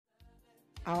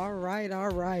All right, all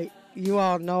right. You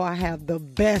all know I have the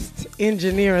best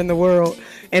engineer in the world,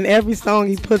 and every song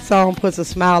he puts on puts a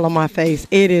smile on my face.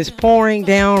 It is pouring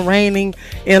down, raining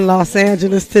in Los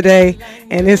Angeles today,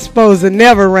 and it's supposed to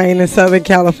never rain in Southern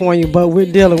California, but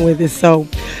we're dealing with it. So,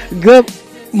 good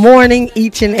morning,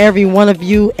 each and every one of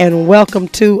you, and welcome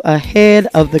to Ahead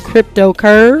of the Crypto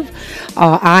Curve.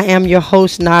 I am your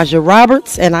host, Naja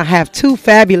Roberts, and I have two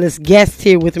fabulous guests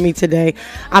here with me today.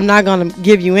 I'm not going to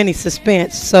give you any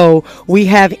suspense. So, we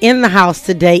have in the house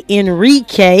today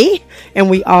Enrique, and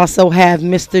we also have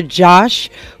Mr. Josh,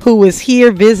 who is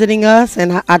here visiting us.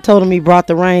 And I told him he brought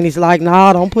the rain. He's like,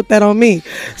 "No, don't put that on me."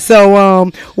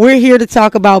 So, we're here to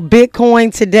talk about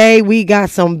Bitcoin today. We got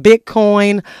some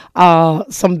Bitcoin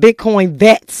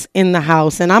vets in the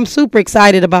house, and I'm super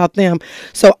excited about them.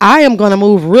 So I am going to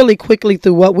move really quickly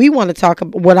through what we want to talk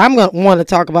about, what I'm going to want to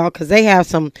talk about, because they have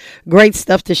some great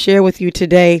stuff to share with you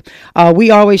today.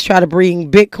 We always try to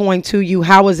bring Bitcoin to you.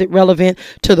 How is it relevant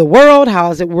to the world?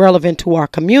 How is it relevant to our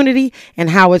community? And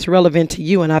how it's relevant to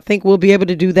you? And I think we'll be able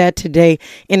to do that today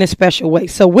in a special way.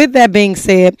 So with that being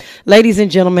said, ladies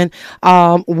and gentlemen,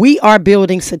 we are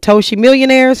building Satoshi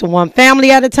millionaires, one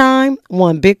family at a time,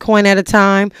 one Bitcoin at a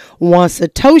time, one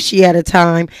Satoshi at a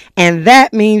time, and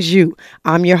that means you.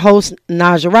 I'm your host,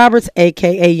 Naja Roberts,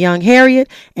 aka Young Harriet,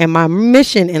 and my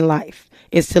mission in life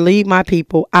is to lead my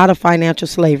people out of financial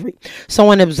slavery.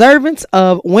 So in observance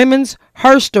of Women's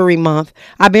Herstory Month,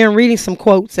 I've been reading some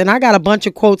quotes, and I got a bunch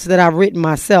of quotes that I've written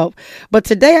myself. But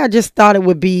today I just thought it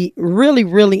would be really,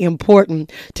 really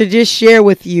important to just share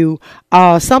with you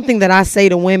something that I say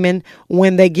to women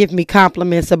when they give me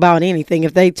compliments about anything.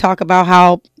 If they talk about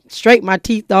how straight my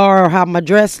teeth are, or how my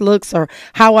dress looks, or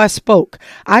how I spoke,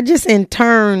 I just in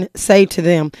turn say to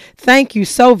them, "Thank you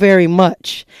so very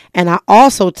much." And I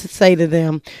also to say to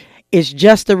them, "It's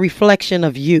just a reflection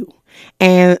of you."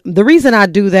 And the reason I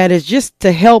do that is just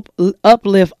to help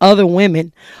uplift other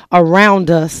women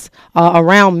around us,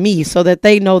 around me, so that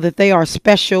they know that they are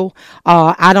special.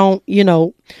 I don't,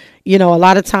 a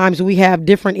lot of times we have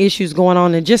different issues going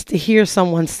on, and just to hear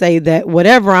someone say that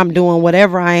whatever I'm doing,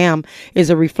 whatever I am, is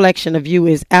a reflection of you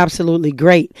is absolutely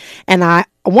great. And I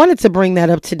wanted to bring that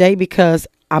up today because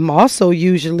I'm also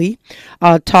usually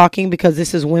talking, because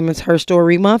this is Women's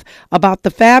Herstory Month, about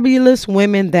the fabulous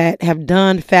women that have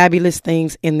done fabulous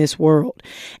things in this world.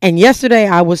 And yesterday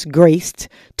I was graced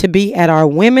to be at our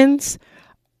women's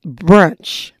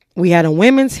brunch. We had a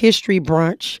women's history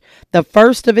brunch, the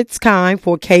first of its kind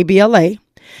for KBLA.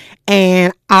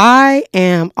 And I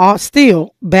am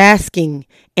still basking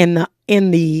in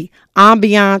the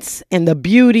ambiance and the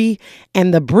beauty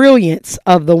and the brilliance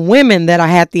of the women that I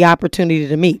had the opportunity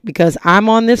to meet, because I'm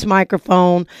on this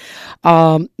microphone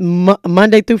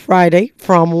Monday through Friday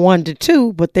from 1 to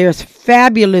 2, but there's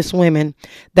fabulous women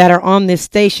that are on this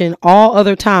station all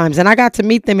other times, and I got to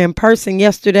meet them in person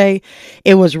yesterday.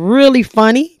 It was really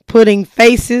funny putting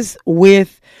faces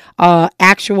with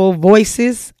actual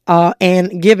voices,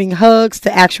 and giving hugs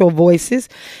to actual voices.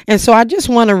 And so I just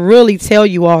want to really tell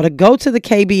you all to go to the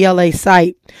KBLA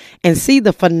site and see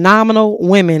the phenomenal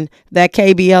women that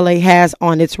KBLA has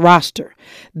on its roster.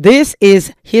 This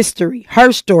is history,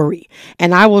 her story.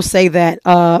 And I will say that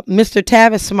Mr.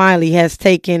 Tavis Smiley has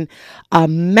taken a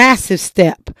massive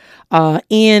step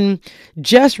in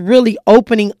just really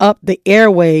opening up the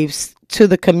airwaves to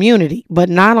the community. But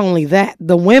not only that,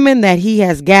 the women that he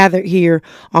has gathered here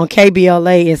on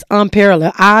KBLA is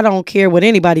unparalleled. I don't care what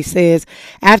anybody says.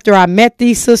 After I met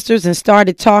these sisters and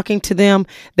started talking to them,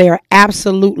 they are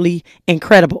absolutely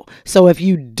incredible. So if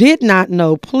you did not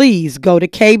know, please go to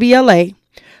KBLA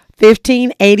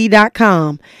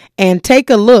 1580.com and take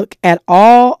a look at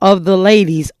all of the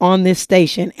ladies on this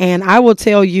station. And I will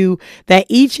tell you that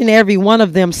each and every one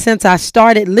of them, since I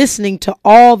started listening to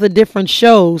all the different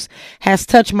shows, has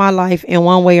touched my life in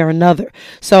one way or another.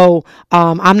 So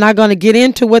I'm not going to get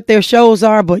into what their shows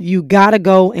are, but you got to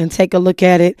go and take a look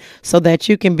at it so that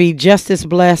you can be just as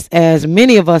blessed as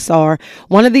many of us are.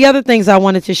 One of the other things I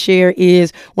wanted to share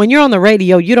is when you're on the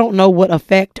radio, you don't know what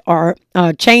effect or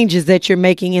changes that you're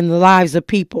making in the lives of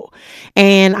people.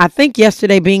 And I think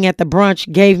yesterday being at the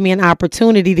brunch gave me an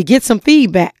opportunity to get some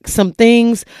feedback, some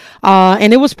things,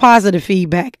 and it was positive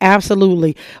feedback,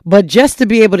 absolutely. But just to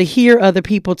be able to hear other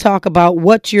people talk about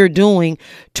what you're doing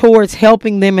towards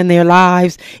helping them in their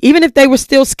lives, even if they were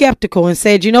still skeptical and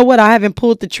said, "You know what, I haven't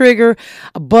pulled the trigger,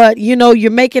 but you're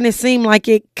making it seem like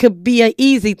it could be an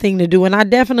easy thing to do." And I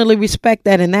definitely respect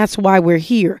that, and that's why we're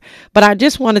here. But I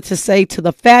just wanted to say to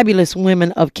the fabulous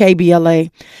women of KBLA,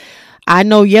 I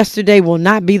know yesterday will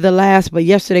not be the last, but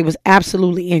yesterday was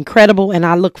absolutely incredible, and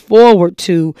I look forward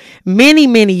to many,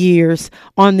 many years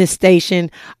on this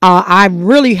station. I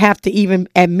really have to even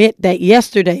admit that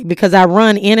yesterday, because I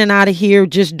run in and out of here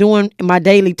just doing my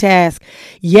daily task,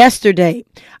 yesterday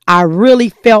I really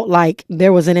felt like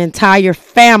there was an entire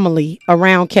family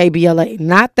around KBLA.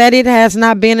 Not that it has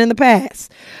not been in the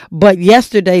past, but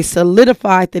yesterday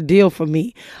solidified the deal for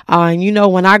me. And you know,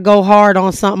 when I go hard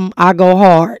on something, I go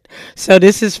hard. So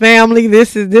this is family.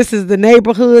 This is the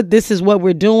neighborhood. This is what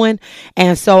we're doing.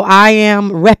 And so I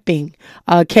am repping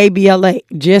KBLA,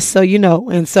 just so you know.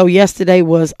 And so yesterday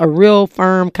was a real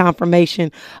firm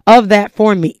confirmation of that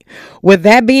for me. With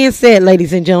that being said,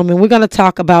 ladies and gentlemen, we're going to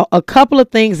talk about a couple of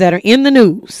things that are in the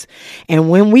news. And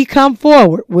when we come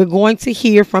forward, we're going to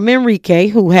hear from Enrique,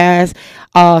 who has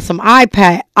some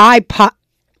iPod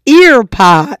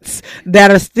earpods that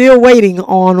are still waiting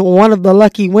on one of the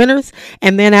lucky winners.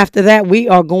 And then after that,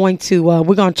 we're going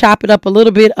to chop it up a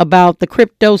little bit about the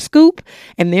crypto scoop.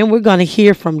 And then we're going to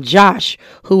hear from Josh,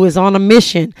 who is on a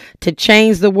mission to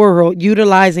change the world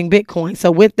utilizing Bitcoin. So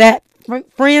with that,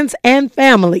 friends and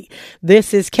family,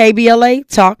 this is KBLA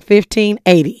Talk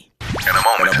 1580. In a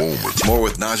moment, more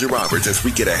with Naja Roberts as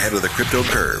we get ahead of the crypto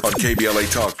curve on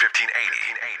KBLA Talk 1580.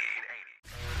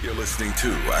 You're listening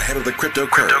to Ahead of the Crypto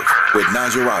Curve with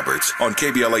Naja Roberts on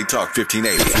KBLA Talk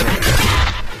 1580.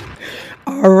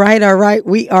 All right.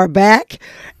 We are back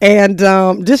and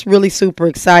just really super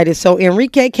excited. So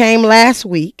Enrique came last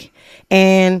week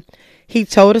and he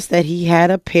told us that he had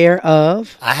a pair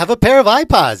of... I have a pair of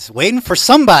iPods waiting for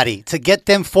somebody to get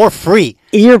them for free.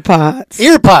 Earpods,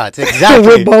 exactly.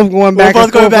 We're both going back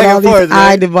and forth with all these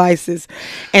iDevices.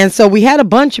 And so we had a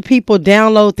bunch of people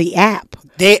download the app.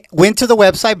 They went to the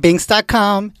website,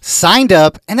 binks.com, signed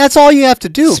up, and that's all you have to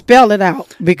do. Spell it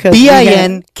out. Because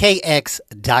BINKX.com.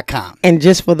 And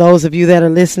just for those of you that are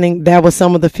listening, that was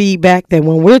some of the feedback that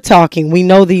when we're talking, we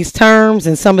know these terms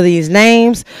and some of these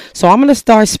names. So I'm going to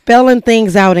start spelling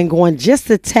things out and going just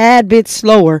a tad bit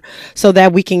slower so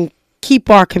that we can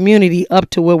keep our community up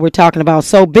to what we're talking about.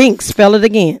 So Binks, spell it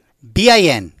again.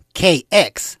 BINKX.com.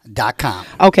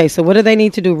 Okay, so what do they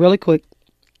need to do really quick?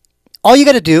 All you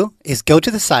got to do is go to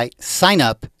the site, sign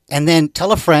up, and then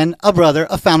tell a friend, a brother,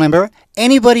 a family member,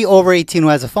 anybody over 18 who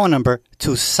has a phone number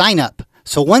to sign up.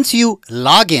 So once you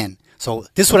log in, so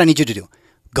this is what I need you to do.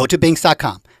 Go to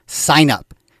binks.com, sign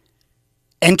up,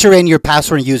 enter in your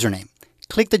password and username,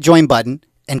 click the join button,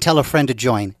 and tell a friend to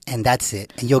join, and that's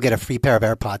it. And you'll get a free pair of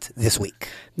AirPods this week.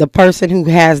 The person who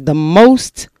has the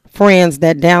most friends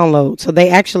that download. So they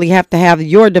actually have to have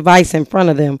your device in front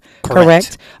of them.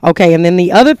 Correct? Okay. And then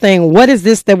the other thing, what is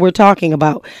this that we're talking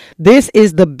about? This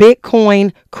is the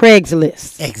Bitcoin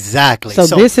Craigslist. Exactly. So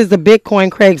this is the Bitcoin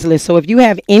Craigslist. So if you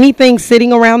have anything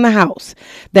sitting around the house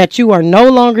that you are no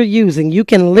longer using, you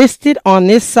can list it on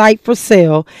this site for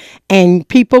sale and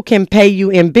people can pay you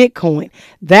in Bitcoin.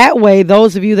 That way,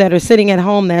 those of you that are sitting at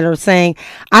home that are saying,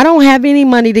 I don't have any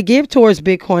money to give towards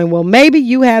Bitcoin. Well, maybe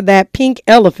you have that pink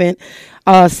elephant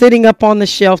sitting up on the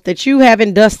shelf that you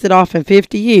haven't dusted off in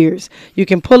 50 years. You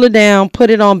can pull it down, put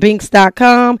it on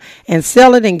binks.com and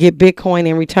sell it and get Bitcoin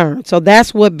in return. So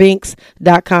that's what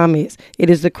binks.com is. It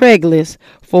is the Craigslist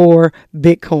for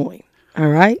Bitcoin. All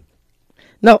right?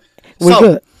 No, we're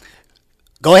good.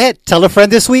 Go ahead. Tell a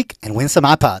friend this week and win some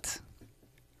iPods.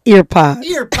 Earpods.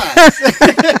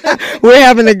 We're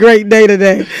having a great day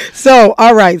today. So,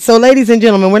 all right. So, ladies and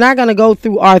gentlemen, we're not going to go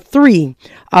through our three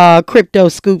crypto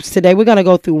scoops today. We're going to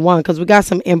go through one because we got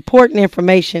some important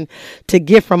information to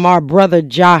get from our brother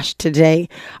Josh today.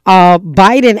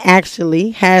 Biden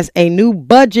actually has a new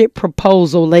budget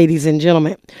proposal, ladies and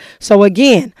gentlemen. So,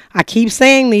 again, I keep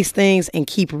saying these things and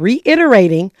keep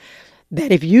reiterating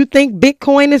that if you think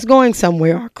Bitcoin is going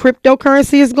somewhere or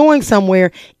cryptocurrency is going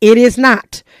somewhere, it is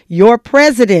not. Your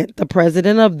president, the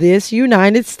president of this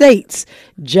United States,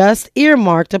 just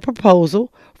earmarked a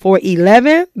proposal for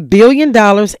 $11 billion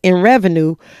in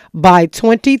revenue by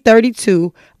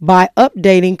 2032 by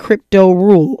updating crypto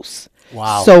rules.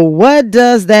 Wow. So what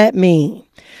does that mean?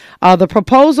 The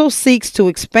proposal seeks to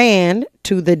expand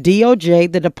to the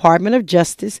DOJ, the Department of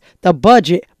Justice, the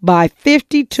budget by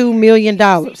 $52 million.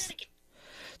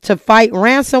 To fight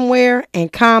ransomware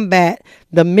and combat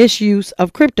the misuse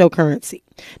of cryptocurrency.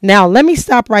 Now, let me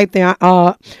stop right there.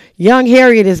 Young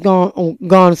Harriet is going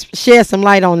to shed some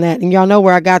light on that. And y'all know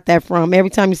where I got that from. Every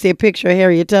time you see a picture of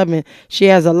Harriet Tubman, she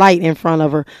has a light in front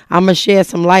of her. I'm going to shed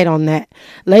some light on that.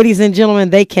 Ladies and gentlemen,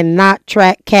 they cannot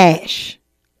track cash.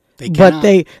 But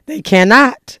they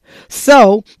cannot.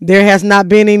 So there has not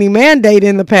been any mandate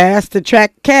in the past to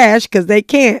track cash because they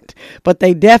can't, but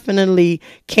they definitely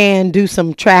can do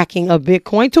some tracking of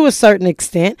Bitcoin to a certain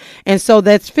extent. And so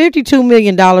that's $52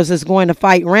 million is going to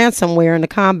fight ransomware and to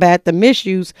combat the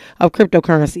misuse of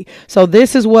cryptocurrency. So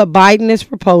this is what Biden is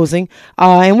proposing.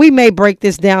 And we may break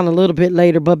this down a little bit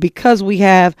later, but because we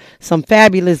have some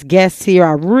fabulous guests here,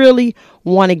 I really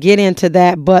want to get into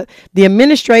that. But the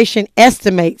administration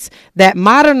estimates that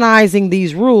modernizing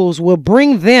these rules will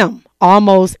bring them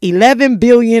almost $11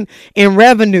 billion in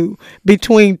revenue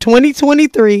between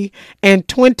 2023 and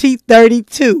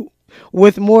 2032,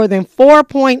 with more than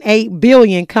 $4.8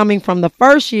 billion coming from the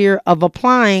first year of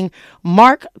applying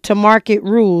mark-to-market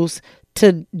rules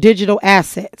to digital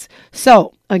assets.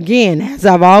 So again, as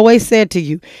I've always said to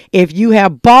you, if you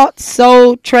have bought,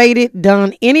 sold, traded,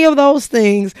 done any of those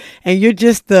things, and you're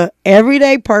just the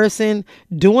everyday person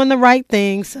doing the right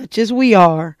things, such as we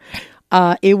are,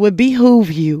 it would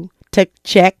behoove you to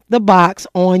check the box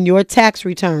on your tax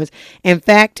returns. In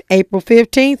fact, April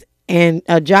 15th, and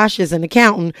Josh is an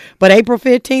accountant, but April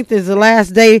 15th is the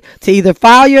last day to either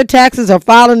file your taxes or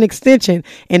file an extension.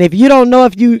 And if you don't know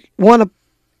if you want to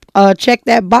check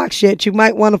that box yet, you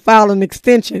might want to file an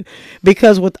extension,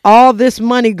 because with all this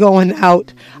money going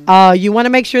out, you want to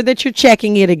make sure that you're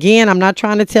checking it. Again, I'm not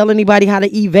trying to tell anybody how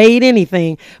to evade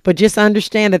anything, but just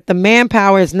understand that the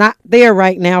manpower is not there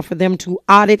right now for them to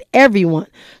audit everyone.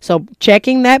 So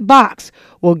checking that box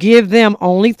will give them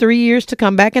only 3 years to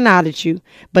come back and audit you.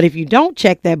 But if you don't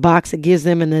check that box, it gives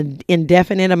them an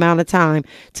indefinite amount of time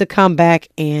to come back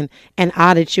and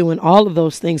audit you and all of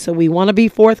those things. So we want to be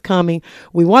forthcoming.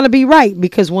 We want to be right,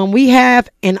 because when we have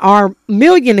and are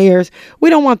millionaires,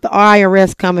 we don't want the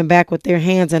IRS coming back with their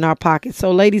hands in our pockets.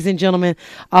 So ladies and gentlemen,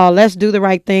 let's do the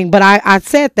right thing. But I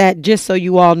said that just so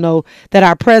you all know that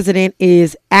our president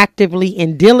is actively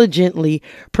and diligently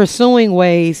pursuing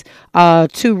ways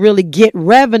to really get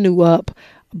revenue up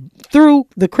through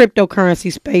the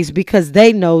cryptocurrency space, because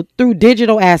they know, through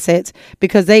digital assets,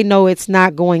 because they know it's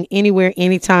not going anywhere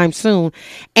anytime soon.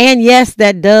 And yes,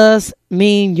 that does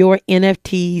mean your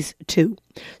NFTs too.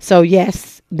 So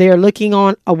yes, they're looking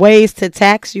on ways to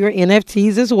tax your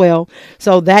NFTs as well.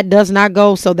 So that does not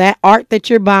go. So that art that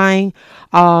you're buying,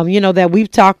 that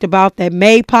we've talked about, that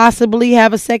may possibly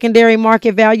have a secondary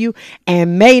market value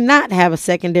and may not have a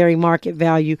secondary market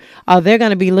value, they're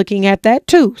going to be looking at that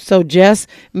too. So just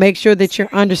make sure that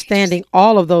you're understanding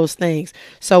all of those things.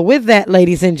 So with that,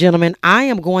 ladies and gentlemen, I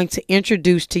am going to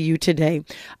introduce to you today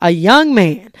a young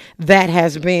man that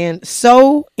has been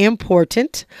so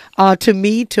important to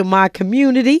me, to my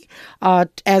community.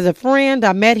 As a friend,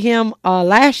 I met him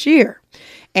last year.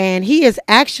 And he is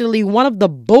actually one of the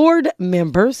board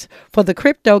members for the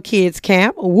Crypto Kids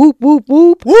Camp. Whoop, whoop,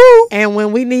 whoop. Woo. And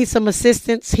when we need some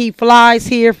assistance, he flies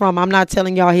here from, I'm not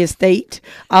telling y'all his state,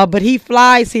 but he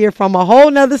flies here from a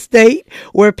whole nother state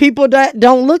where people that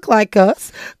don't look like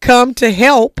us come to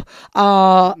help,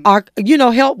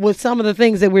 help with some of the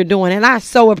things that we're doing. And I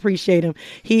so appreciate him.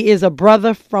 He is a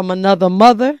brother from another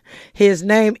mother. His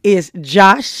name is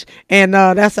Josh. And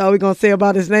that's all we're going to say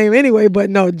about his name anyway. But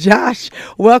no, Josh,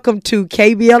 welcome to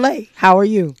KBLA. How are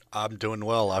you? I'm doing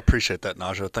well. I appreciate that,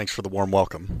 Naja. Thanks for the warm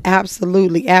welcome.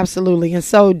 Absolutely, absolutely. And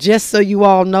so just so you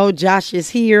all know, Josh is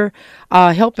here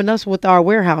helping us with our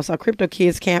warehouse, our Crypto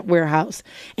Kids Camp warehouse,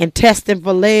 and testing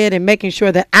for lead and making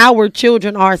sure that our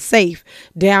children are safe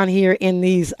down here in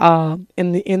these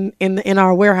in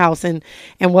our warehouse and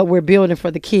what we're building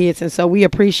for the kids. And so we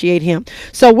appreciate him.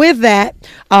 So with that,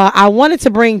 I wanted to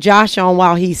bring Josh on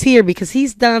while he's here because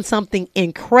he's done something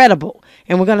incredible.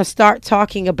 And we're going to start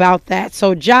talking about that.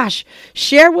 So, Josh,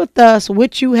 share with us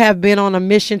what you have been on a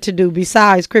mission to do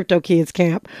besides Crypto Kids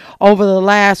Camp over the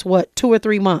last, 2 or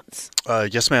 3 months?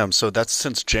 Yes, ma'am. So that's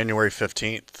since January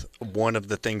 15th. One of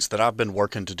the things that I've been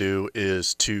working to do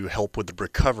is to help with the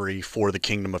recovery for the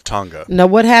Kingdom of Tonga. Now,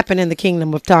 what happened in the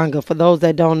Kingdom of Tonga, for those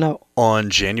that don't know? On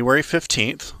January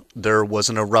 15th, there was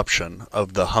an eruption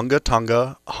of the Hunga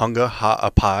Tonga Hunga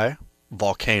Ha'apai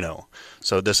volcano.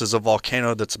 So this is a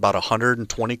volcano that's about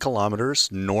 120 kilometers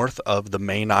north of the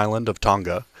main island of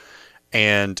Tonga,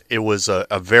 and it was a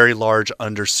very large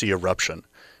undersea eruption,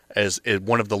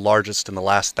 one of the largest in the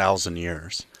last 1,000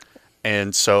 years.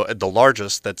 And so the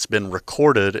largest that's been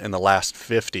recorded in the last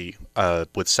 50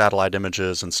 with satellite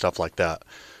images and stuff like that.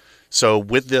 So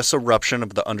with this eruption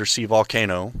of the undersea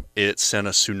volcano, it sent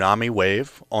a tsunami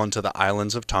wave onto the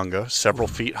islands of Tonga, several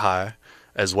feet high,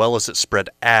 as well as it spread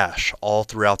ash all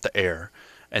throughout the air.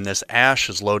 And this ash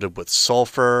is loaded with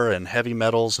sulfur and heavy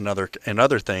metals and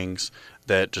other things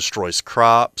that destroys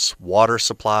crops, water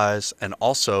supplies, and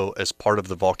also as part of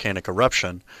the volcanic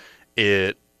eruption,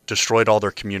 it destroyed all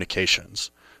their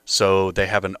communications. So they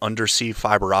have an undersea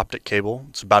fiber optic cable.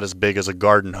 It's about as big as a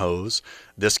garden hose.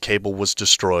 This cable was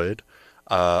destroyed.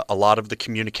 A lot of the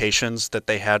communications that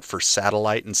they had for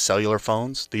satellite and cellular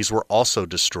phones, these were also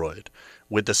destroyed.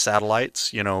 With the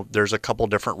satellites, there's a couple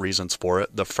different reasons for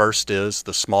it. The first is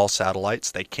the small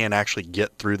satellites, they can't actually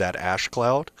get through that ash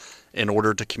cloud in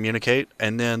order to communicate.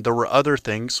 And then there were other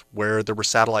things where there were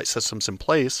satellite systems in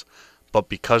place, but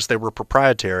because they were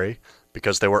proprietary,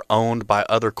 because they were owned by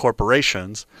other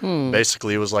corporations,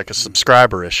 basically it was like a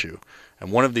subscriber issue.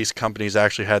 And one of these companies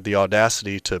actually had the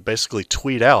audacity to basically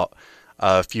tweet out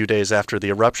a few days after the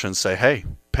eruption, say, hey,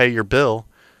 pay your bill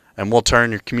and we'll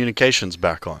turn your communications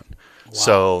back on. Wow.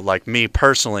 So like me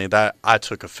personally, that I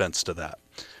took offense to that.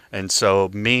 And so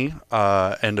me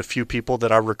and a few people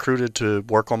that I recruited to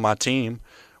work on my team,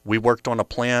 we worked on a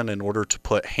plan in order to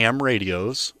put ham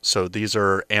radios. So these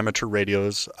are amateur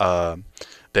radios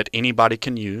that anybody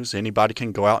can use. Anybody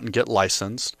can go out and get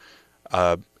licensed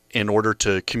in order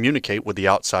to communicate with the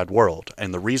outside world.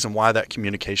 And the reason why that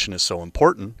communication is so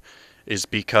important is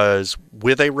because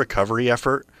with a recovery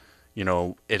effort,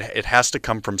 it has to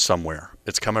come from somewhere.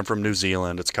 It's coming from New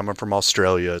Zealand. It's coming from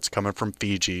Australia. It's coming from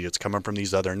Fiji. It's coming from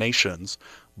these other nations.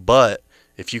 But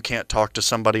if you can't talk to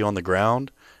somebody on the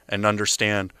ground and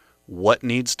understand what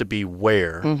needs to be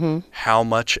where, how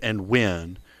much and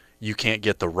when, you can't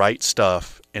get the right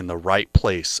stuff in the right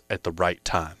place at the right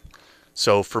time.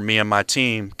 So for me and my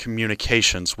team,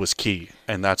 communications was key,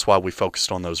 and that's why we focused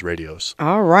on those radios.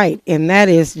 All right, and that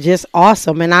is just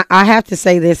awesome. And I have to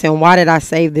say this, and why did I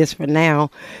save this for now?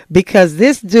 Because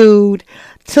this dude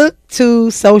took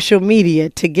to social media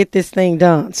to get this thing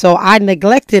done. So I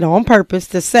neglected on purpose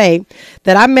to say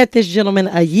that I met this gentleman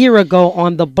a year ago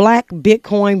on the Black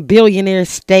Bitcoin Billionaire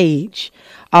stage.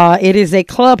 It is a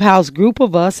clubhouse group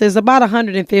of us. There's about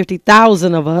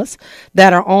 150,000 of us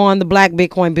that are on the Black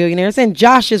Bitcoin Billionaires, and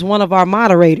Josh is one of our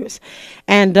moderators.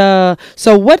 And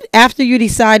so what, after you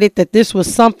decided that this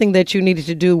was something that you needed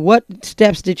to do, what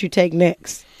steps did you take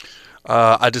next?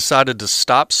 I decided to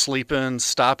stop sleeping,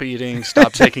 stop eating,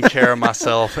 stop taking care of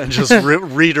myself, and just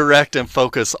redirect and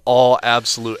focus all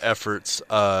absolute efforts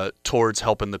towards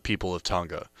helping the people of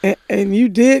Tonga. And you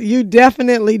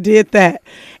definitely did that.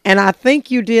 And I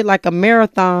think you did like a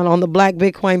marathon on the Black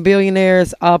Bitcoin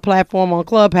Billionaires platform on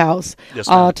Clubhouse. Yes,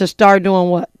 ma'am. To start doing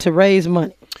what? To raise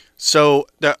money. So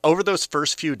over those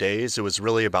first few days, it was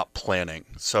really about planning.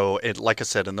 So like I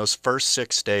said, in those first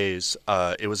 6 days,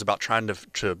 it was about trying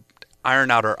to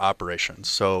iron out our operations.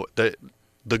 So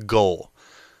the goal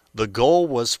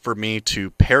was for me to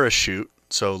parachute,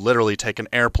 so literally take an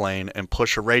airplane and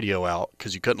push a radio out,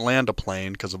 because you couldn't land a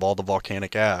plane because of all the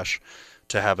volcanic ash,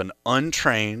 to have an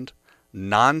untrained,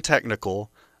 non-technical,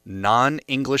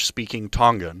 non-English speaking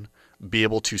Tongan be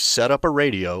able to set up a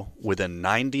radio within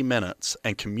 90 minutes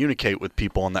and communicate with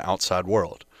people in the outside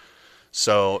world.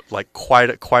 So like quite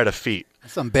a feat.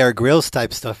 Some Bear Grylls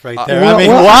type stuff right there.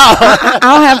 Wow.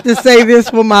 I'll have to say this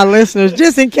for my listeners,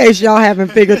 just in case y'all haven't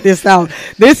figured this out.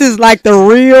 This is like the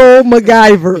real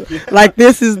MacGyver. Like,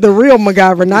 this is the real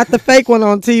MacGyver, not the fake one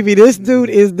on TV. This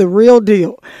dude is the real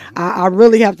deal. I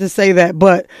really have to say that.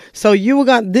 But so you were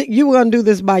gonna do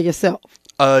this by yourself?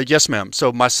 Yes, ma'am.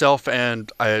 So myself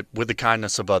and with the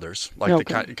kindness of others, like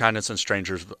okay. the kindness and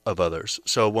strangers of others.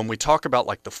 So when we talk about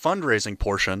like the fundraising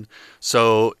portion,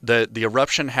 so the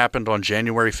eruption happened on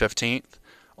January 15th.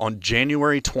 On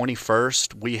January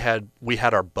 21st, we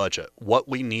had our budget, what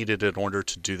we needed in order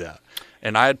to do that.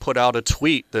 And I had put out a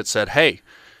tweet that said, hey,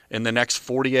 in the next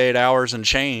 48 hours and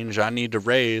change, I need to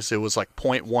raise, it was like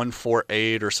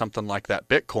 0.148 or something like that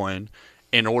Bitcoin,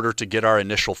 in order to get our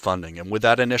initial funding. And with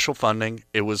that initial funding,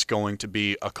 it was going to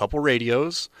be a couple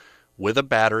radios with a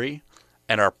battery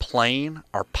and our plane,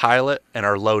 our pilot, and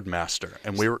our loadmaster.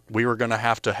 And we were going to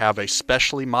have a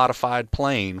specially modified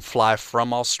plane fly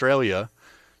from Australia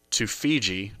to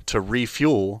Fiji to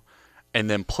refuel and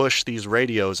then push these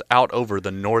radios out over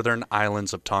the northern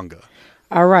islands of Tonga.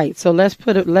 All right, so let's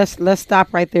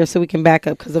stop right there so we can back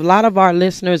up, because a lot of our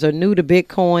listeners are new to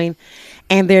Bitcoin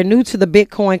and they're new to the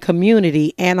Bitcoin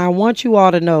community. And I want you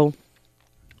all to know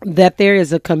that there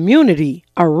is a community,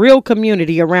 a real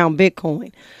community around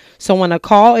Bitcoin. So when a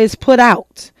call is put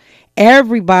out,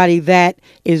 everybody that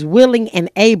is willing and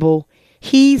able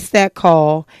heeds that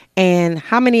call. And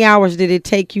how many hours did it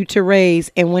take you to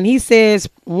raise? And when he says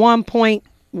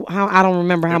I don't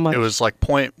remember how much. It was like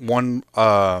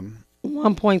 0.1.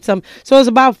 1 point something. So it's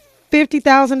about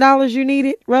 $50,000 you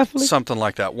needed, roughly? Something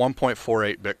like that.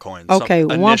 1.48 Bitcoin. Okay,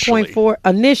 1.4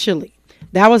 initially.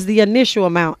 That was the initial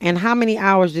amount. And how many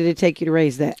hours did it take you to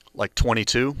raise that? Like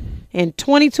 22. In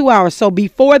 22 hours. So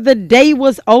before the day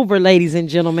was over, ladies and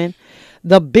gentlemen,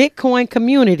 the Bitcoin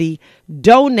community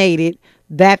donated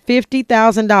that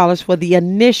 $50,000 for the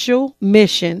initial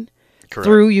mission. Correct.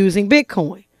 Through using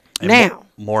Bitcoin. And now,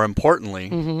 more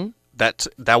importantly, that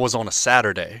was on a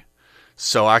Saturday.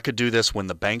 So I could do this when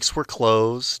the banks were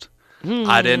closed.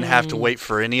 I didn't have to wait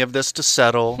for any of this to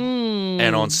settle.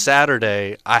 And on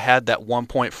Saturday, I had that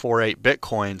 1.48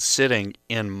 Bitcoin sitting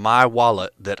in my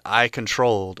wallet that I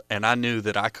controlled, and I knew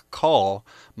that I could call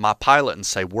my pilot and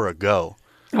say, we're a go.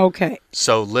 Okay.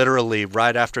 So literally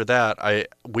right after that,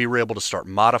 we were able to start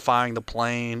modifying the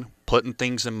plane, putting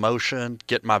things in motion,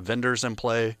 get my vendors in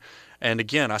play. And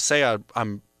again, I say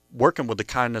I'm working with the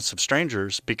kindness of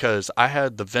strangers because I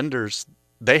had the vendors,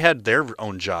 they had their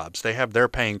own jobs. They have their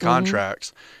paying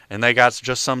contracts, and they got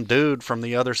just some dude from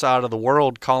the other side of the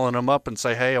world calling them up and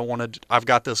say, hey, I've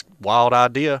got this wild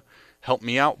idea. Help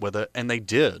me out with it. And they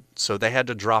did. So they had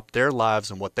to drop their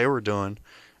lives and what they were doing.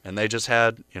 And they just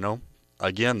had,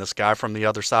 again, this guy from the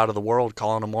other side of the world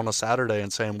calling them on a Saturday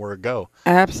and saying we're a go.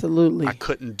 Absolutely. I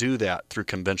couldn't do that through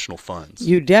conventional funds.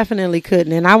 You definitely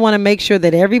couldn't. And I want to make sure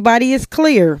that everybody is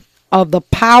clear of the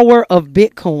power of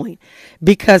Bitcoin.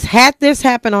 Because had this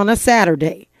happened on a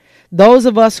Saturday, those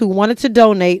of us who wanted to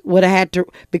donate would have had to,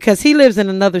 because he lives in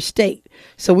another state.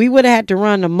 So we would have had to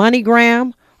run a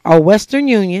MoneyGram or Western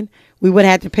Union. We would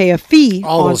have had to pay a fee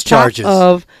all on those top charges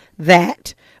of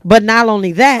that. But not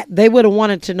only that, they would have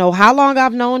wanted to know how long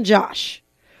I've known Josh.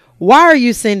 Why are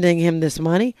you sending him this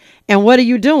money? And what are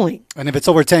you doing? And if it's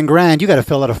over 10 grand, you got to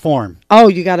fill out a form. Oh,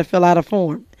 you got to fill out a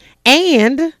form.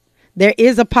 And there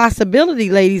is a possibility,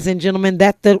 ladies and gentlemen,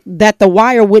 that the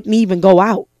wire wouldn't even go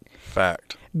out.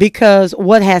 Fact. Because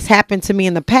what has happened to me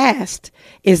in the past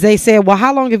is they said, well,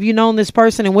 how long have you known this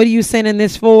person and what are you sending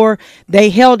this for? They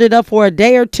held it up for a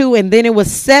day or two, and then it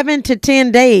was 7 to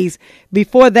 10 days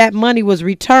before that money was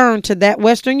returned to that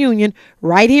Western Union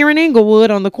right here in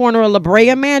Inglewood on the corner of La Brea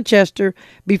and Manchester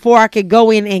before I could go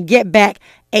in and get back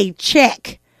a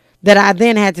check that I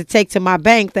then had to take to my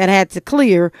bank that had to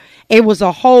clear. It was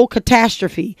a whole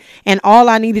catastrophe. And all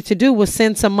I needed to do was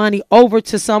send some money over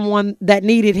to someone that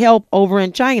needed help over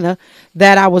in China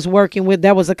that I was working with.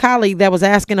 There was a colleague that was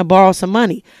asking to borrow some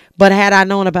money. But had I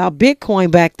known about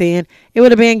Bitcoin back then, it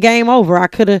would have been game over. I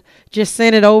could have just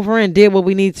sent it over and did what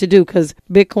we needed to do because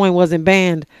Bitcoin wasn't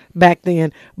banned back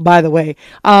then, by the way.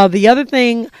 The other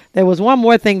thing, there was one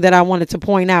more thing that I wanted to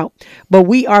point out, but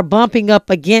we are bumping up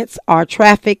against our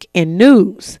traffic and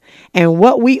news. And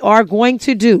what we are going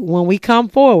to do when we come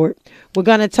forward, we're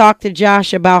going to talk to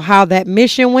Josh about how that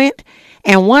mission went.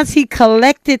 And once he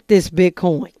collected this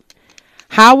Bitcoin,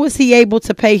 how was he able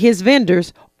to pay his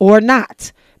vendors or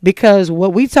not? Because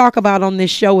what we talk about on this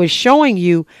show is showing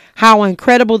you how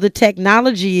incredible the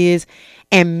technology is.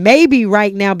 And maybe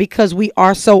right now, because we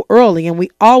are so early, and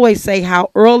we always say how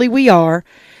early we are,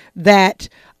 that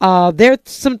there's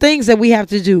some things that we have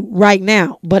to do right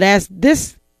now. But as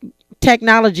this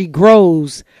technology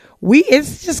grows,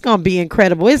 it's just going to be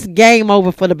incredible. It's game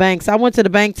over for the banks. I went to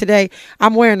the bank today.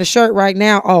 I'm wearing a shirt right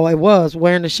now. Oh, I was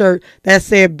wearing a shirt that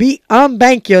said,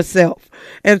 unbank yourself.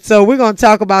 And so we're going to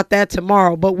talk about that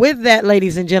tomorrow. But with that,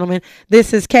 ladies and gentlemen,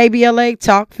 this is KBLA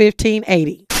Talk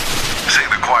 1580. Say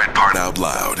the quiet part out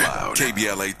loud.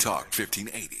 KBLA Talk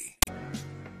 1580.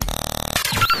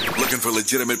 Looking for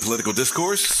legitimate political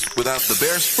discourse without the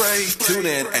bear spray? Tune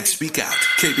in and speak out.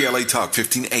 KBLA Talk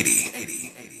 1580.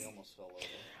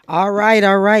 All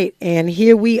right. And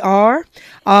here we are.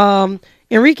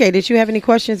 Enrique, did you have any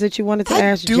questions that you wanted to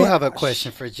ask? I do have a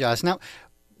question for Josh. Now,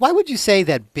 why would you say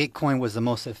that Bitcoin was the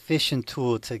most efficient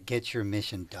tool to get your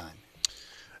mission done?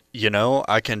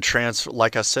 I can transfer,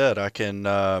 like I said, I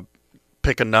can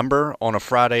pick a number on a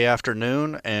Friday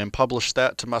afternoon and publish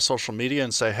that to my social media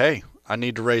and say, hey, I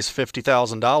need to raise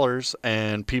 $50,000,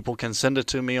 and people can send it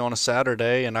to me on a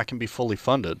Saturday and I can be fully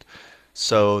funded.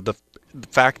 So the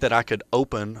fact that I could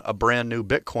open a brand new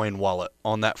Bitcoin wallet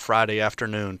on that Friday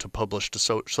afternoon to publish to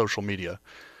social media.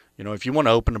 If you want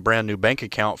to open a brand new bank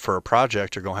account for a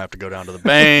project, you're going to have to go down to the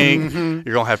bank.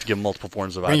 You're going to have to give multiple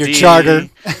forms of ID. Your charter.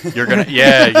 You're going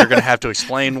to have to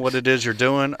explain what it is you're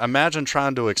doing. Imagine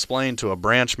trying to explain to a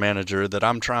branch manager that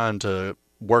I'm trying to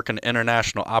work an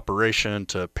international operation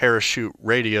to parachute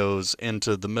radios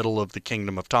into the middle of the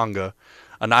Kingdom of Tonga,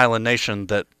 an island nation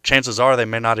that chances are they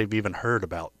may not have even heard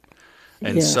about.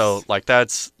 And yes. So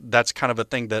that's kind of a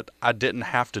thing that I didn't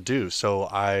have to do. So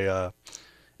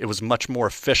it was much more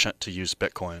efficient to use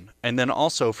Bitcoin. And then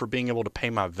also for being able to pay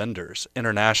my vendors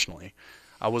internationally.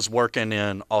 I was working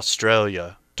in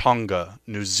Australia, Tonga,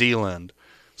 New Zealand,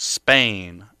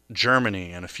 Spain,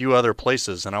 Germany, and a few other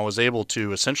places, and I was able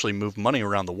to essentially move money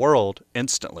around the world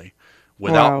instantly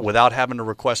without having to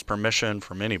request permission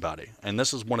from anybody. And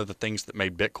this is one of the things that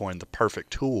made Bitcoin the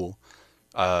perfect tool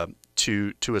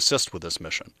to assist with this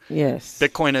mission. Yes.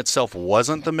 Bitcoin itself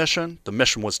wasn't the mission. The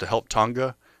mission was to help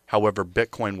Tonga. However,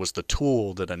 Bitcoin was the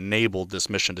tool that enabled this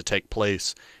mission to take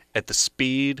place at the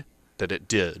speed that it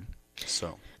did.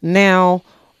 So now,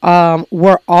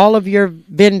 were all of your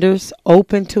vendors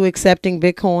open to accepting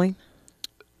Bitcoin?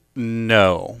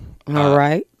 No. All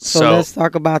right. So let's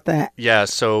talk about that. Yeah.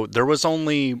 So there was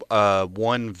only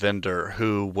one vendor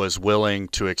who was willing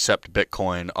to accept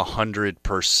Bitcoin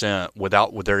 100%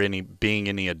 without there being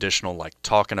any additional like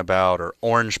talking about or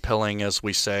orange pilling, as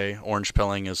we say. Orange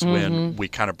pilling is when we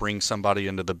kind of bring somebody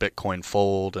into the Bitcoin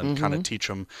fold and kind of teach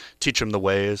them the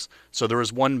ways. So there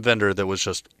was one vendor that was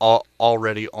just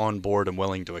already on board and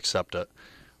willing to accept it.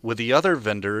 With the other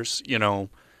vendors,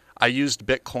 I used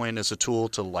Bitcoin as a tool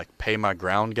to like pay my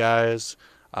ground guys,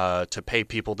 to pay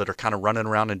people that are kind of running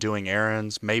around and doing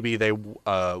errands. Maybe they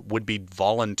would be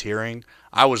volunteering.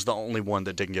 I was the only one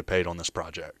that didn't get paid on this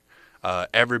project.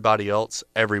 Everybody else,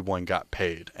 everyone got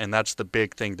paid. And that's the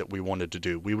big thing that we wanted to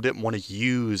do. We didn't want to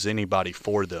use anybody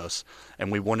for this,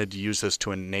 and we wanted to use this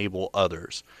to enable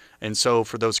others. And so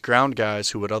for those ground guys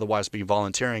who would otherwise be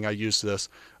volunteering, I used this,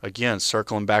 again,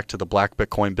 circling back to the Black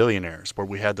Bitcoin Billionaires, where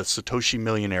we had the Satoshi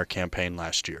Millionaire campaign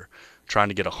last year, trying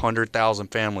to get 100,000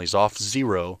 families off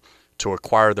zero to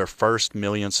acquire their first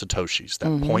million Satoshis, that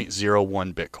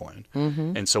 0.01 Bitcoin.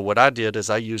 And so what I did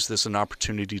is I used this as an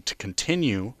opportunity to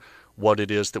continue what it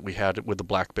is that we had with the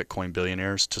Black Bitcoin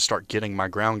Billionaires to start getting my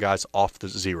ground guys off the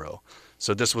zero.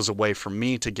 So this was a way for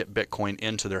me to get Bitcoin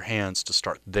into their hands to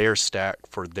start their stack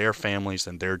for their families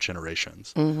and their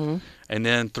generations. And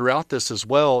then throughout this as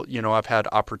well, I've had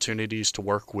opportunities to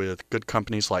work with good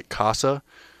companies like Casa.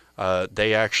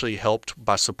 They actually helped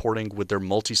by supporting with their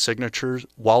multi-signature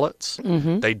wallets.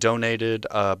 They donated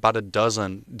about a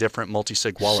dozen different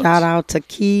multi-sig wallets. Shout out to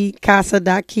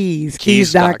Casa.keys.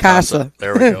 Keys.casa.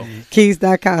 There we go.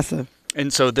 Keys.casa.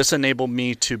 And so this enabled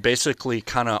me to basically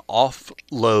kind of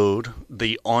offload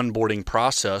the onboarding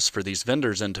process for these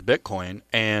vendors into Bitcoin.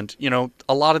 And,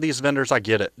 a lot of these vendors, I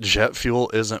get it. Jet fuel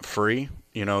isn't free.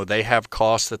 They have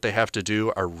costs that they have to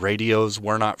do. Our radios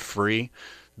were not free.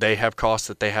 They have costs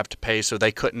that they have to pay. So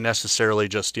they couldn't necessarily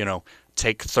just,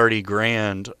 take 30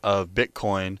 grand of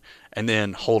Bitcoin and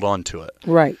then hold on to it.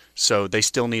 Right. So they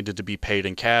still needed to be paid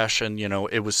in cash. And,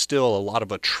 it was still a lot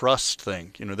of a trust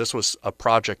thing. This was a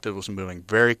project that was moving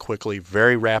very quickly,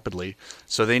 very rapidly.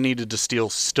 So they needed to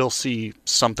still see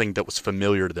something that was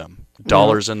familiar to them.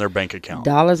 Dollars in their bank account.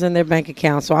 Dollars in their bank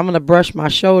account. So I'm going to brush my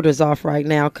shoulders off right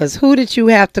now, because who did you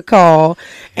have to call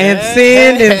and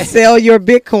send and sell your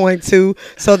Bitcoin to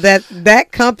so that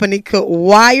that company could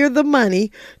wire the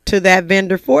money to that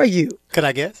vendor for you? Could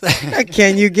I guess?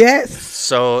 Can you guess?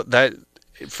 So that,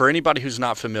 for anybody who's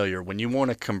not familiar, when you want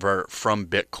to convert from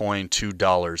Bitcoin to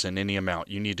dollars in any amount,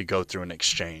 you need to go through an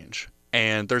exchange.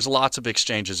 And there's lots of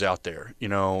exchanges out there.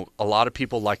 A lot of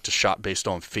people like to shop based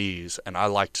on fees, and I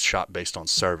like to shop based on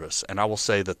service. And I will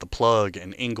say that the Plug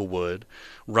in Inglewood,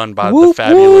 run by the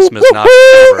fabulous Ms.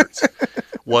 Naja Roberts,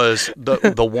 was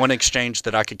the one exchange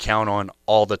that I could count on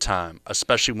all the time,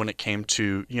 especially when it came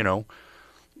to,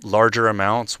 larger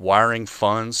amounts, wiring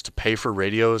funds to pay for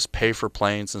radios, pay for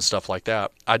planes and stuff like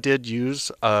that. I did use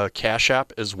Cash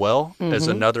App as well as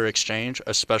another exchange,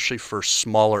 especially for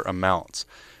smaller amounts.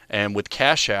 And with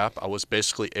Cash App, I was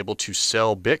basically able to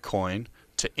sell Bitcoin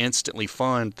to instantly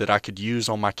fund that I could use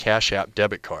on my Cash App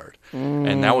debit card.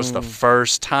 And that was the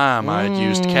first time I had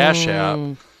used Cash App,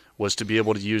 was to be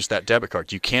able to use that debit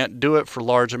card. You can't do it for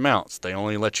large amounts. They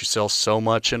only let you sell so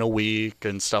much in a week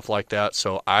and stuff like that.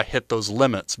 So I hit those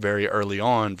limits very early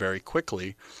on, very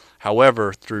quickly.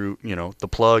 However, through, the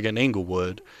Plug in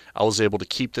Inglewood, I was able to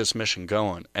keep this mission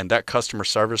going. And that customer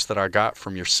service that I got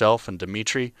from yourself and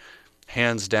Dimitri,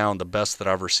 hands down the best that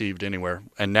I've received anywhere.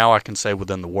 And now I can say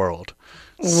within the world.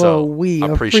 So we I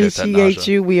appreciate that,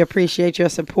 you. We appreciate your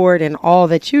support and all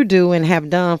that you do and have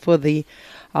done for the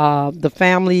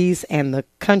families and the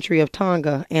country of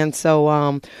Tonga. And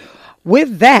so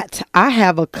with that, I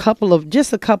have a couple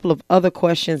of other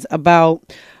questions about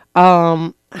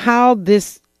how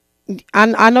this,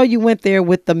 I know you went there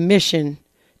with the mission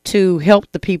to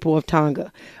help the people of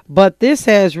Tonga, but this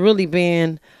has really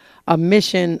been a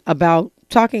mission about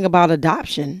talking about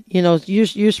adoption.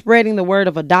 You're spreading the word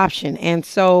of adoption. And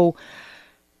so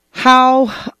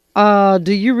how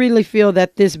do you really feel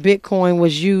that this Bitcoin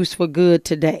was used for good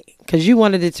today? because you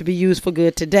wanted it to be used for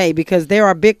good today, because there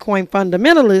are Bitcoin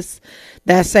fundamentalists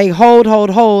that say hold,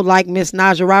 like Miss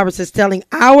Naja Roberts is telling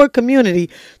our community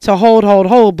to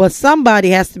hold, but somebody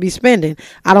has to be spending.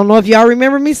 I don't know if y'all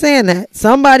remember me saying that.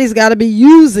 Somebody's got to be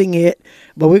using it,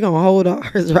 but we're going to hold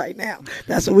ours right now.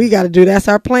 That's what we got to do. That's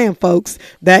our plan, folks.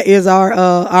 That is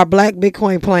our Black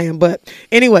Bitcoin plan. But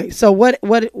anyway, so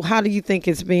how do you think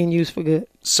it's being used for good?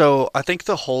 So I think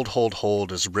the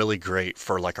hold is really great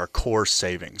for like our core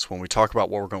savings. When we talk about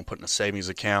what we're going to put in a savings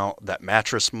account, that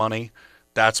mattress money,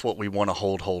 that's what we want to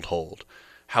hold.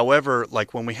 However,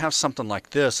 like when we have something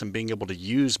like this and being able to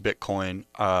use Bitcoin,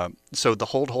 so the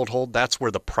hold, that's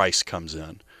where the price comes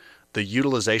in. The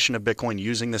utilization of Bitcoin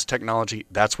using this technology,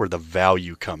 that's where the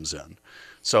value comes in.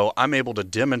 So I'm able to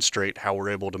demonstrate how we're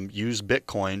able to use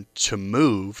Bitcoin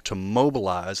to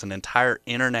mobilize an entire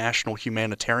international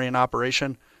humanitarian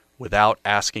operation without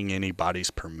asking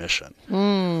anybody's permission.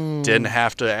 Didn't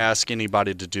have to ask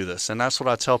anybody to do this. And that's what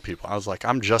I tell people. I was like,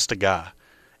 I'm just a guy.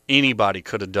 Anybody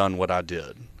could have done what I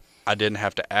did. I didn't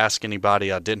have to ask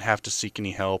anybody. I didn't have to seek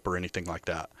any help or anything like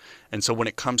that. And so when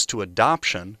it comes to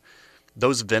adoption,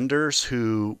 those vendors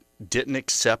who didn't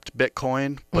accept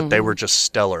Bitcoin, but they were just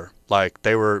stellar, like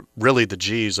they were really the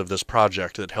G's of this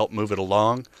project that helped move it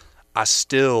along, I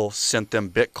still sent them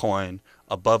Bitcoin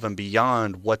above and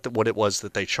beyond what it was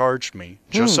that they charged me,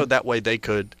 just so that way they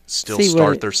could still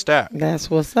start their stack. That's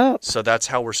what's up. So that's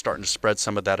how we're starting to spread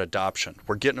some of that adoption.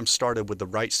 We're getting them started with the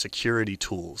right security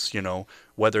tools,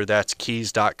 whether that's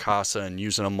keys.casa and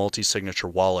using a multi-signature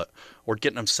wallet, or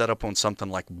getting them set up on something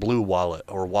like Blue Wallet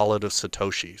or Wallet of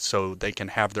Satoshi so they can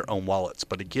have their own wallets.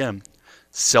 But again,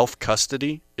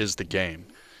 self-custody is the game.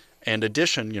 In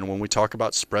addition, when we talk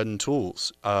about spreading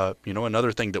tools,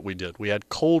 another thing that we did, we had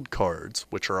cold cards,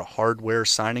 which are a hardware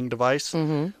signing device.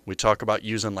 We talk about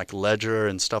using like Ledger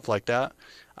and stuff like that.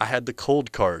 I had the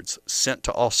cold cards sent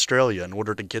to Australia in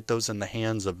order to get those in the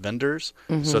hands of vendors,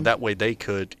 so that way they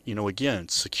could, again,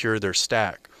 secure their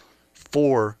stack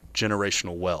for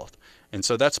generational wealth. And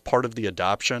so that's part of the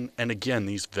adoption. And again,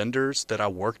 these vendors that I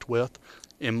worked with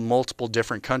in multiple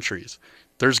different countries,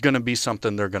 there's going to be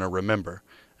something they're going to remember.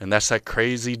 And that's that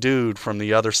crazy dude from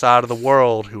the other side of the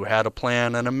world who had a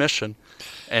plan and a mission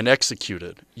and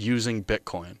executed using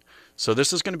Bitcoin. So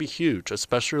this is going to be huge,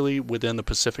 especially within the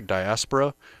Pacific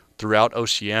diaspora, throughout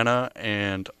Oceania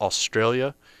and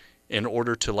Australia, in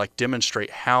order to demonstrate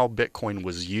how Bitcoin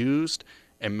was used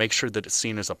and make sure that it's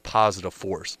seen as a positive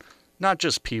force. Not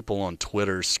just people on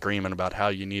Twitter screaming about how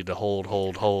you need to hold,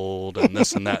 and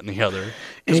this and that and the other.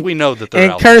 Because we know that they're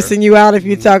out there. And cursing you out if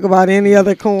you talk about any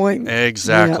other coin.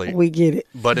 Exactly. Yeah, we get it.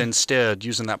 But instead,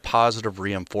 using that positive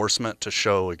reinforcement to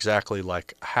show exactly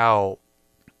how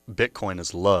Bitcoin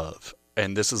is love.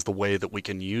 And this is the way that we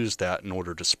can use that in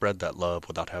order to spread that love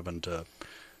without having to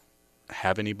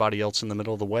have anybody else in the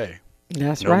middle of the way.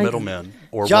 That's right. No middlemen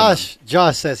or Josh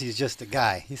says he's just a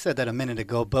guy. He said that a minute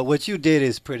ago, but what you did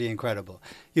is pretty incredible.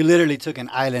 You literally took an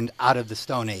island out of the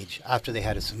Stone Age after they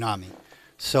had a tsunami.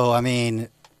 So,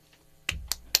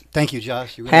 thank you,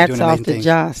 Josh. You're really Hats doing off amazing to things.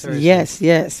 Josh. Seriously.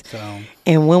 Yes. So.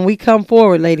 And when we come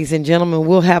forward, ladies and gentlemen,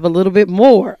 we'll have a little bit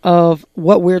more of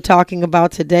what we're talking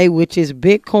about today, which is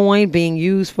Bitcoin being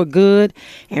used for good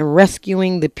and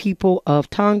rescuing the people of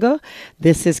Tonga.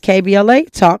 This is KBLA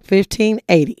Talk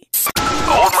 1580.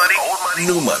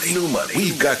 Old money, new money.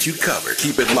 We've got you covered.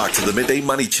 Keep it locked to the Midday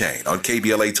Money Chain on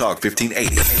KBLA Talk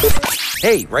 1580.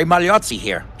 Hey, Ray Magliozzi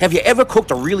here. Have you ever cooked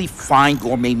a really fine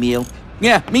gourmet meal?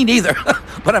 Yeah, me neither.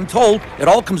 But I'm told it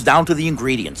all comes down to the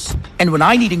ingredients. And when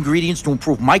I need ingredients to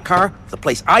improve my car, the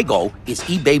place I go is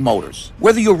eBay Motors.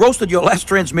 Whether you roasted your last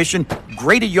transmission,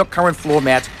 graded your current floor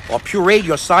mats, or pureed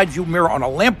your side view mirror on a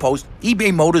lamppost,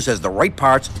 eBay Motors has the right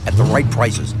parts at the right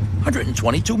prices.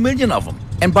 122 million of them.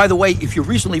 And by the way, if you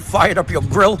recently fired up your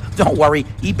grill, don't worry,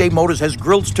 eBay Motors has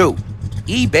grills too.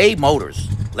 eBay Motors.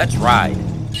 Let's ride.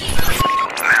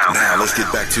 Now let's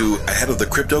get back to Ahead of the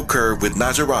Crypto Curve with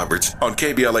Naja Roberts on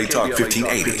KBLA Talk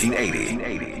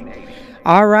 1580.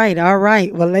 All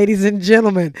right. Well, ladies and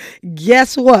gentlemen,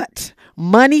 guess what?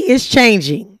 Money is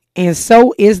changing, and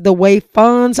so is the way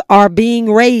funds are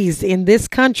being raised in this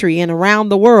country and around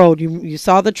the world. You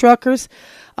saw the truckers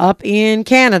up in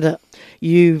Canada.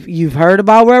 You've heard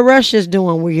about what Russia's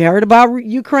doing. We heard about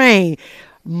Ukraine.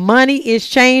 Money is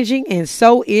changing, and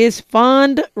so is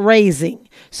fundraising.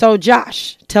 So,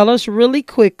 Josh, tell us really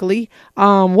quickly,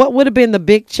 what would have been the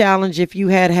big challenge if you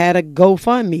had a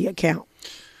GoFundMe account?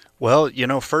 Well,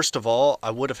 first of all,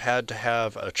 I would have had to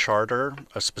have a charter,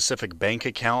 a specific bank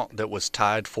account that was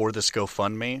tied for this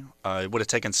GoFundMe. It would have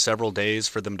taken several days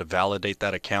for them to validate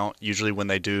that account. Usually when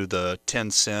they do the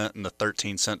 10-cent and the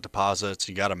 13-cent deposits,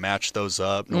 you got to match those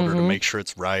up in order to make sure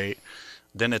it's right.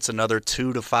 Then it's another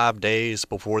 2 to 5 days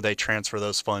before they transfer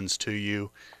those funds to you.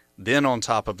 Then on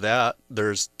top of that,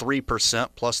 there's 3%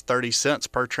 plus 30 cents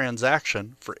per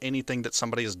transaction for anything that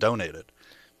somebody has donated.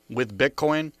 With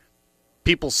Bitcoin,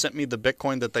 people sent me the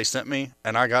Bitcoin that they sent me,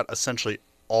 and I got essentially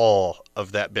all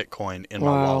of that Bitcoin in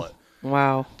my wallet.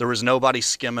 Wow. There was nobody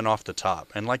skimming off the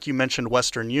top. And like you mentioned,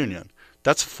 Western Union,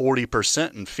 that's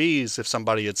 40% in fees if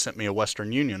somebody had sent me a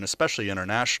Western Union, especially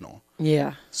international.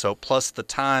 Yeah. So plus the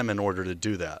time in order to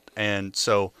do that. And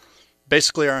so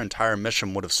basically our entire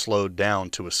mission would have slowed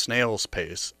down to a snail's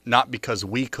pace, not because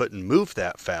we couldn't move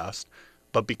that fast,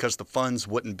 but because the funds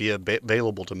wouldn't be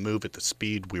available to move at the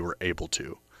speed we were able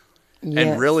to. Yes.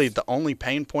 And really, the only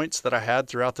pain points that I had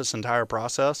throughout this entire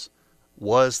process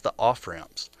was the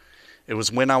off-ramps. It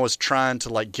was when I was trying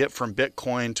to get from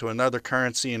Bitcoin to another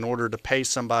currency in order to pay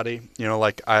somebody.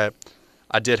 I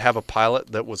did have a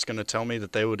pilot that was going to tell me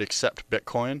that they would accept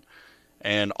Bitcoin.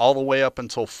 And all the way up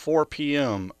until 4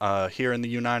 p.m. Here in the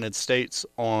United States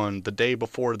on the day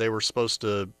before they were supposed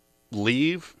to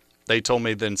leave, they told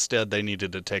me that instead they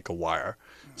needed to take a wire.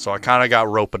 So I kind of got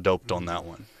rope-a-doped on that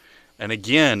one. And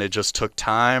again, it just took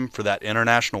time for that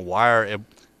international wire. It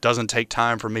doesn't take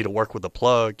time for me to work with a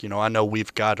plug. I know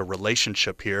we've got a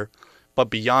relationship here,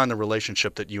 but beyond the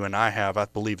relationship that you and I have, I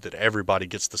believe that everybody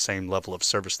gets the same level of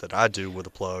service that I do with a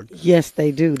plug. Yes,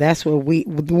 they do. That's what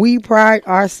we pride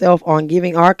ourselves on,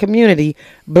 giving our community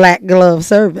black glove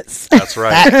service. That's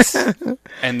right.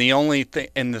 And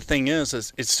the thing is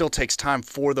it still takes time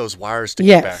for those wires to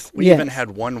get back. We even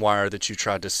had one wire that you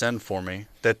tried to send for me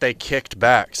that they kicked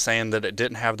back saying that it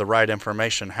didn't have the right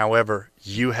information. However,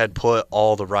 you had put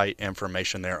all the right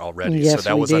information there already. Yes, so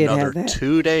that was another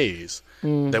 2 days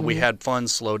that we Mm-hmm. had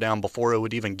funds slow down before it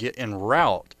would even get en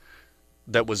route.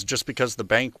 That was just because the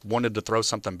bank wanted to throw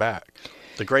something back.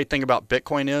 The great thing about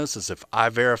Bitcoin is if I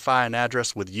verify an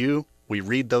address with you, we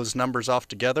read those numbers off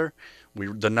together,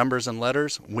 the numbers and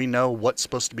letters, we know what's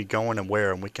supposed to be going and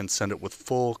where, and we can send it with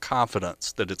full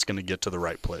confidence that it's going to get to the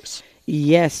right place.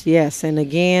 Yes. And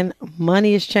again,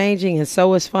 money is changing and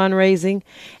so is fundraising.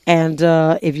 And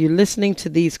if you're listening to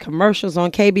these commercials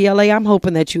on KBLA, I'm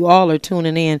hoping that you all are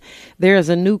tuning in. There is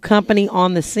a new company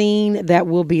on the scene that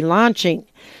will be launching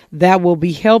that will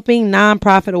be helping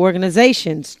nonprofit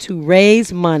organizations to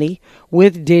raise money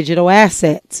with digital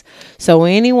assets. So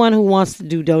anyone who wants to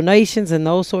do donations and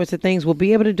those sorts of things will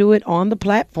be able to do it on the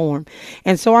platform.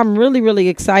 And so I'm really, really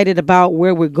excited about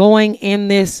where we're going in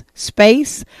this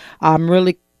space. I'm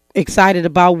really excited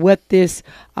about what this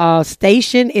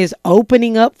station is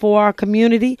opening up for our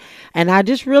community. And I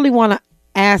just really want to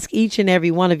ask each and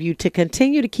every one of you to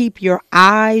continue to keep your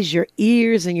eyes, your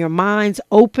ears, and your minds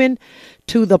open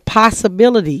to the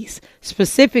possibilities,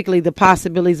 specifically the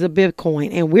possibilities of Bitcoin.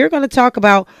 And we're going to talk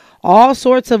about all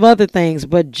sorts of other things,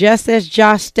 but just as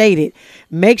Josh stated,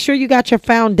 make sure you got your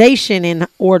foundation in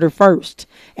order first,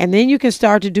 and then you can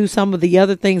start to do some of the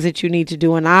other things that you need to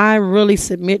do. And I really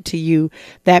submit to you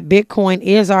that Bitcoin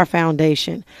is our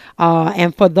foundation.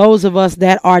 And for those of us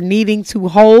that are needing to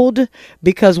hold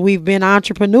because we've been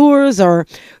entrepreneurs, or,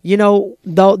 those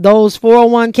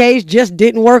 401ks just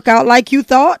didn't work out like you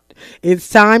thought, it's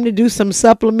time to do some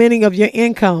supplementing of your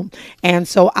income. And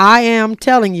so I am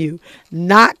telling you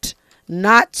not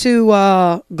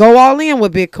to go all in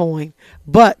with Bitcoin,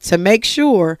 but to make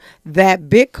sure that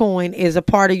Bitcoin is a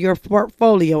part of your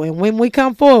portfolio. And when we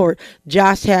come forward,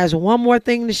 Josh has one more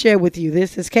thing to share with you.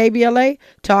 This is KBLA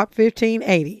Talk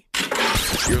 1580.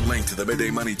 You're linked to the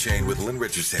Midday Money Chain with Lynn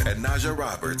Richardson and Naja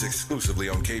Roberts exclusively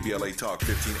on KBLA Talk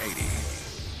 1580.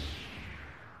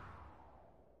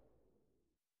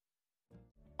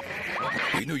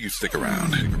 We knew you'd stick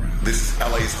around. This is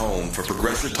LA's home for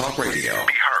progressive talk radio.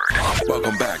 Be heard.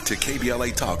 Welcome back to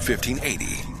KBLA Talk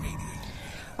 1580.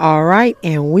 All right,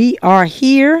 and we are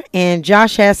here, and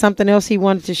Josh has something else he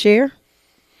wanted to share.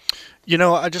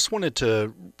 I just wanted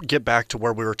to get back to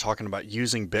where we were talking about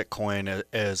using Bitcoin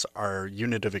as our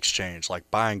unit of exchange, like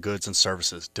buying goods and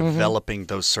services, developing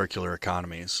those circular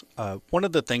economies. One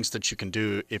of the things that you can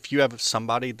do if you have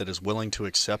somebody that is willing to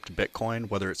accept Bitcoin,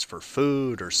 whether it's for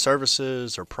food or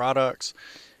services or products,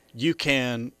 you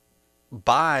can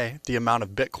buy the amount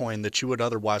of Bitcoin that you would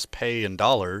otherwise pay in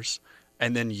dollars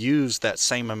and then use that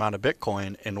same amount of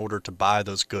Bitcoin in order to buy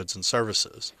those goods and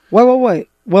services. Wait.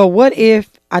 Well, what if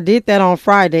I did that on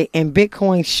Friday and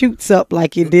Bitcoin shoots up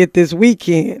like it did this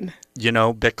weekend?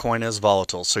 Bitcoin is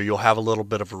volatile, so you'll have a little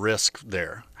bit of a risk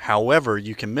there. However,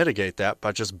 you can mitigate that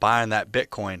by just buying that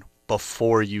Bitcoin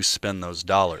before you spend those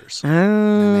dollars.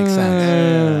 That makes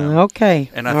sense. Okay.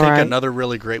 And I think another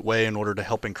really great way in order to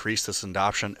help increase this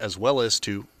adoption, as well as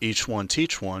to each one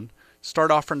teach one,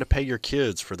 start offering to pay your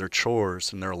kids for their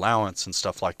chores and their allowance and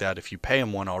stuff like that. If you pay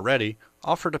them one already,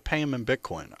 offer to pay them in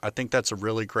Bitcoin. I think that's a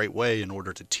really great way in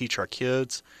order to teach our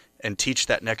kids and teach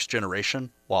that next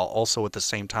generation, while also at the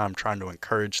same time trying to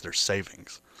encourage their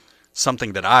savings.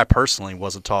 Something that I personally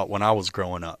wasn't taught when I was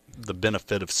growing up, the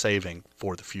benefit of saving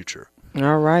for the future.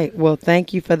 All right. Well,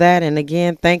 thank you for that. And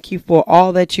again, thank you for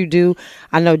all that you do.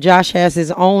 I know Josh has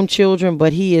his own children,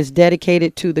 but he is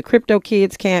dedicated to the Crypto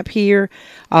Kids Camp here,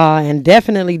 and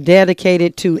definitely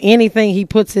dedicated to anything he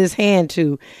puts his hand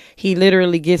to. He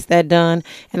literally gets that done.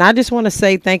 And I just want to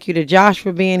say thank you to Josh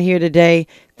for being here today.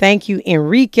 Thank you,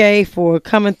 Enrique, for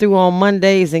coming through on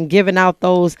Mondays and giving out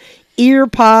those ear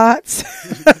pods.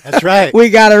 That's right. We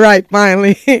got it right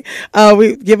finally.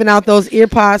 We're giving out those ear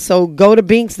pods. So go to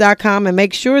binks.com and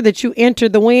make sure that you enter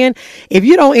the win. If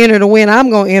you don't enter the win,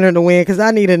 I'm going to enter the win because I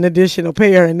need an additional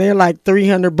pair and they're like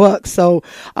 $300. So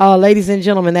ladies and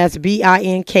gentlemen, that's binkx.com,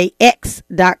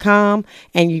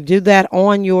 and you do that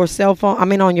on your cell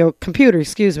phone. On your computer,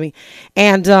 excuse me.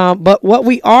 And but what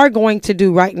we are going to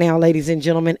do right now, ladies and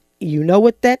gentlemen, you know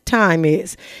what that time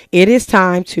is. It is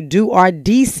time to do our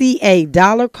DCA,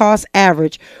 dollar cost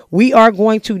average. We are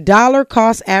going to dollar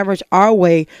cost average our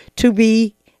way to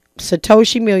be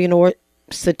Satoshi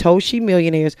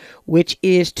millionaires, which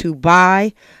is to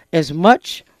buy as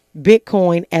much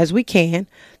Bitcoin as we can.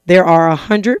 There are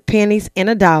 100 pennies in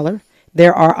a dollar.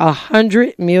 There are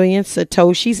 100 million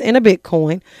Satoshis in a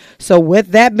Bitcoin. So with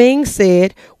that being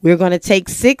said, we're going to take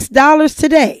 $6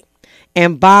 today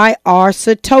and buy our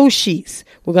Satoshis.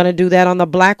 We're going to do that on the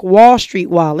Black Wall Street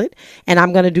wallet. And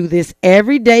I'm going to do this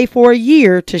every day for a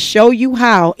year to show you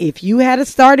how, if you had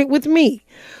started with me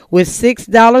with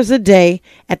 $6 a day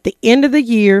at the end of the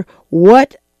year,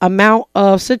 what amount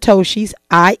of Satoshis,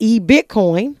 i.e.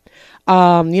 Bitcoin,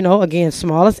 again,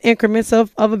 smallest increments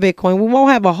of a Bitcoin. We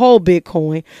won't have a whole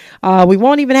Bitcoin. We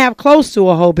won't even have close to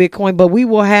a whole Bitcoin, but we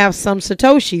will have some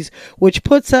Satoshis, which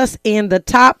puts us in the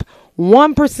top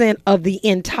 1% of the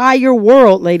entire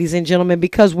world, ladies and gentlemen,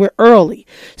 because we're early.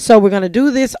 So we're going to do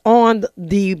this on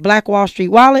the Black Wall Street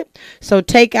wallet. So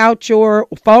take out your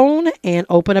phone and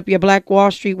open up your Black Wall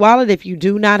Street wallet. If you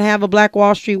do not have a Black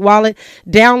Wall Street wallet,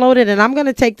 download it. And I'm going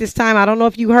to take this time. I don't know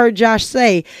if you heard Josh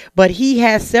say, but he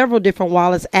has several different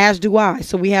wallets, as do I.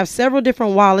 So we have several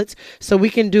different wallets so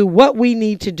we can do what we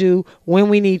need to do when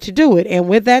we need to do it. And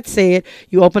with that said,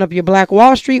 you open up your Black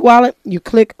Wall Street wallet. You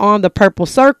click on the purple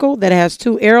circle that has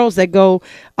two arrows that go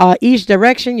each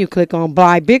direction. You click on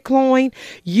buy Bitcoin.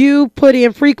 You put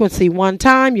in frequency one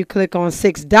time. You click on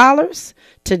 $6.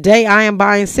 Today I am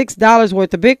buying $6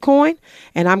 worth of Bitcoin,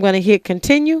 and I'm going to hit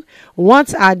continue.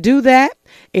 Once I do that,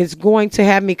 it's going to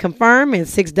have me confirm, and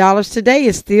 $6 today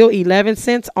is still 11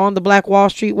 cents on the Black Wall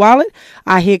Street wallet.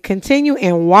 I hit continue,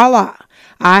 and voila,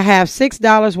 I have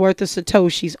 $6 worth of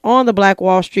Satoshis on the Black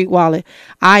Wall Street wallet.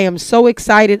 I am so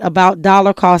excited about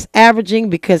dollar cost averaging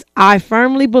because I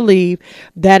firmly believe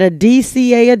that a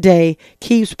DCA a day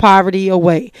keeps poverty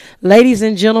away. Ladies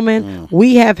and gentlemen,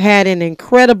 we have had an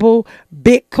incredible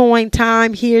Bitcoin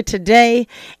time here today.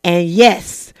 And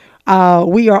yes,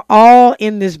 we are all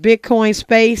in this Bitcoin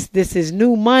space. This is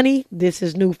new money. This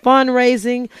is new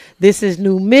fundraising. This is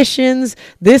new missions.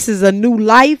 This is a new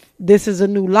life. This is a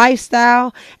new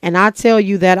lifestyle. And I tell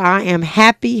you that I am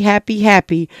happy, happy,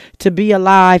 happy to be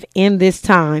alive in this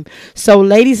time. So,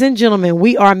 ladies and gentlemen,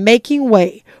 we are making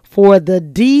way for the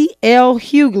D.L.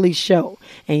 Hughley Show.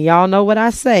 And y'all know what I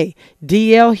say.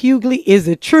 D.L. Hughley is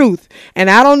the truth. And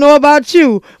I don't know about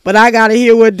you, but I got to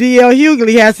hear what D.L.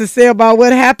 Hughley has to say about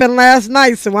what happened last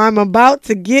night. So I'm about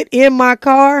to get in my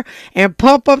car and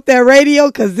pump up that radio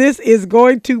because this is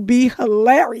going to be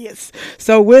hilarious.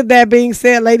 So with that being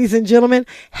said, ladies and gentlemen,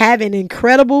 have an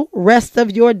incredible rest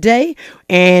of your day.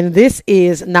 And this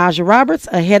is Naja Roberts,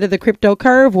 ahead of the crypto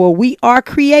curve, where we are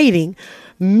creating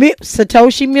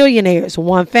Satoshi millionaires,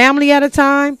 one family at a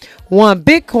time, one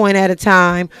Bitcoin at a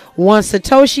time, one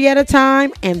Satoshi at a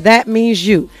time, and that means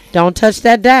you. Don't touch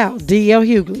that dial. D.L.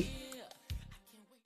 Hughley.